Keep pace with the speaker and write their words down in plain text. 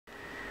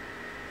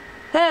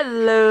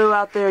Hello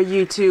out there,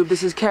 YouTube.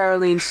 This is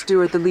Caroline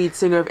Stewart, the lead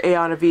singer of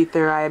Aeon of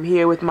Ether. I am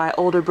here with my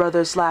older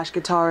brother slash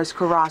guitarist,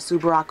 Karasu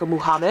Baraka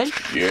Muhammad.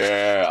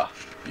 Yeah!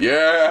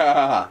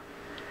 Yeah!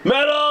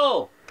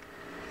 Metal!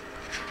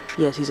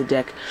 Yes, he's a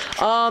dick.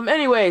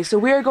 Anyway, so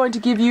we are going to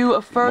give you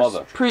a first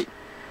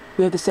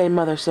We have the same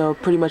mother, so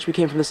pretty much we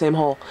came from the same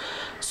hole.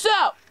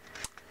 So,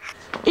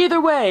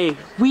 either way,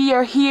 we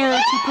are here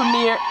to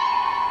premiere...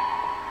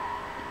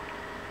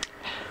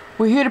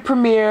 We're here to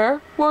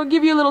premiere. We'll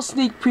give you a little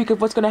sneak peek of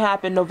what's going to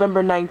happen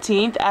November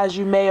 19th. As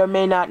you may or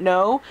may not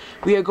know,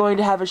 we are going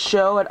to have a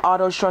show at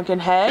Otto's Shrunken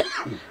Head.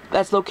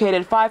 That's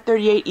located at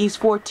 538 East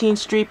 14th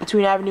Street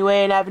between Avenue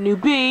A and Avenue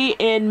B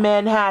in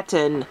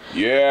Manhattan.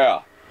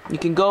 Yeah. You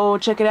can go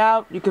check it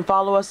out. You can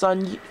follow us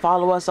on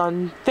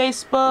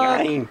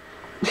Facebook.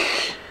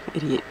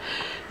 Idiot.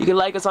 You can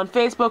like us on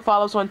Facebook,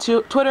 follow us on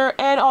Twitter,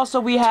 and also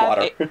we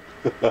have...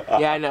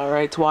 Yeah, I know,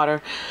 right?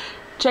 Twatter.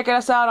 Check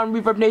us out on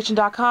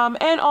ReverbNation.com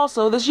and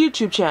also this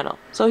YouTube channel.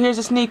 So here's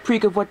a sneak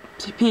peek of what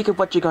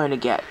you're going to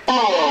get.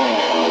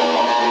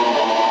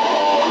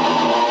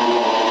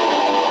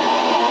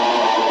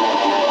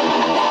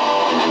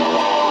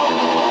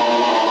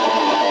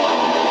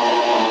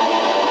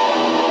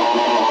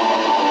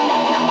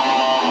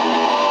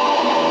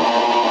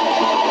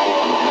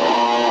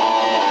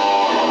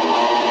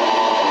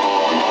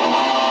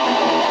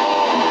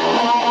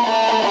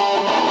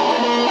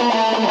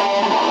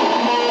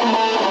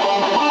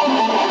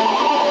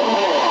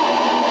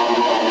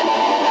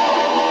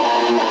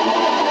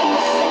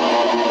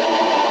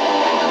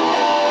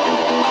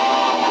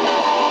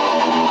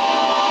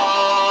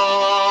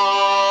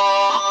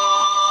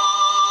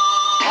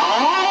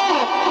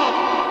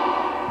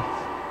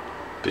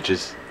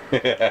 Bitches.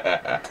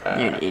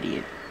 You're an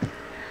idiot.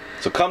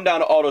 So come down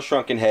to Otto's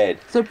Shrunken Head.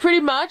 So pretty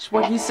much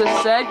what he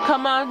just said,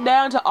 come on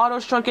down to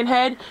Otto's Shrunken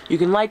Head. You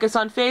can like us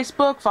on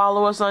Facebook,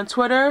 follow us on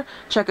Twitter,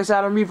 check us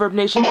out on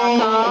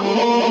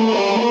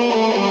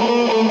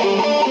ReverbNation.com.